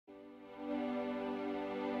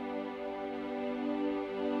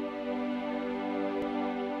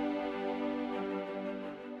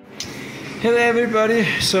Hello everybody!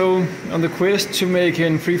 So on the quest to make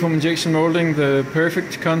in freeform injection molding the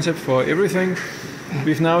perfect concept for everything,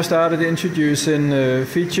 we've now started introducing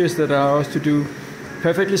features that allow us to do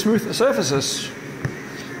perfectly smooth surfaces.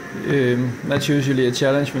 That's usually a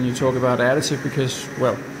challenge when you talk about additive because,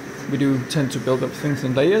 well, we do tend to build up things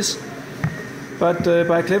in layers. But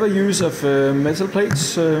by clever use of metal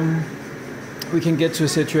plates, we can get to a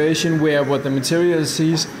situation where what the material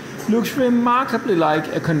sees looks remarkably like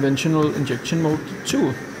a conventional injection mold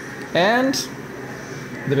tool. And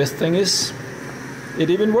the best thing is,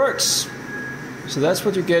 it even works. So that's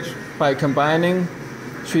what you get by combining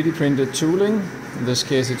 3D printed tooling, in this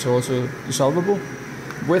case it's also dissolvable,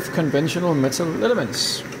 with conventional metal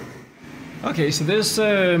elements. Okay, so this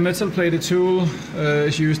metal plated tool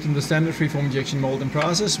is used in the standard freeform injection molding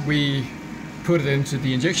process. We put it into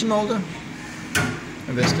the injection molder,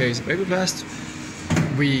 in this case a Babyplast.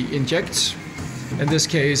 We inject, in this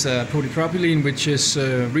case polypropylene, which is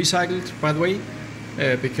recycled, by the way,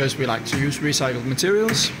 because we like to use recycled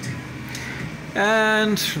materials.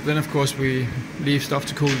 And then of course we leave stuff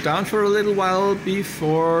to cool down for a little while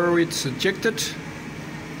before it's injected.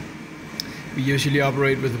 We usually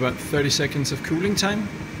operate with about 30 seconds of cooling time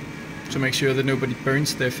to make sure that nobody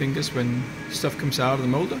burns their fingers when stuff comes out of the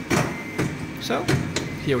molder. So,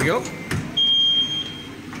 here we go.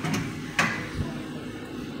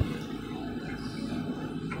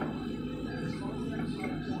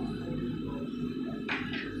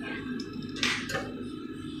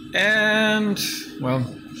 And, well,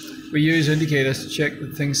 we use indicators to check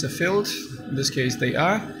that things are filled. In this case they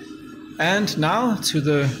are. And now to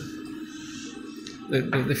the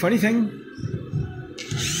funny thing.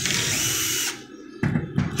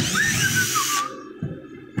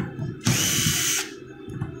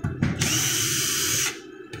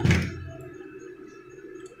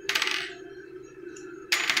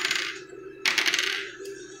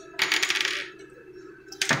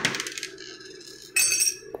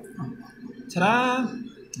 Ta-da!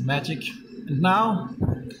 Magic. And now,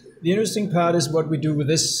 the interesting part is what we do with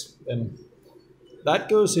this. And that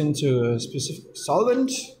goes into a specific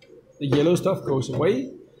solvent. The yellow stuff goes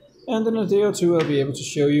away. And in a day or two I'll be able to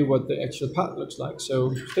show you what the actual part looks like.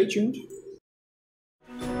 So stay tuned.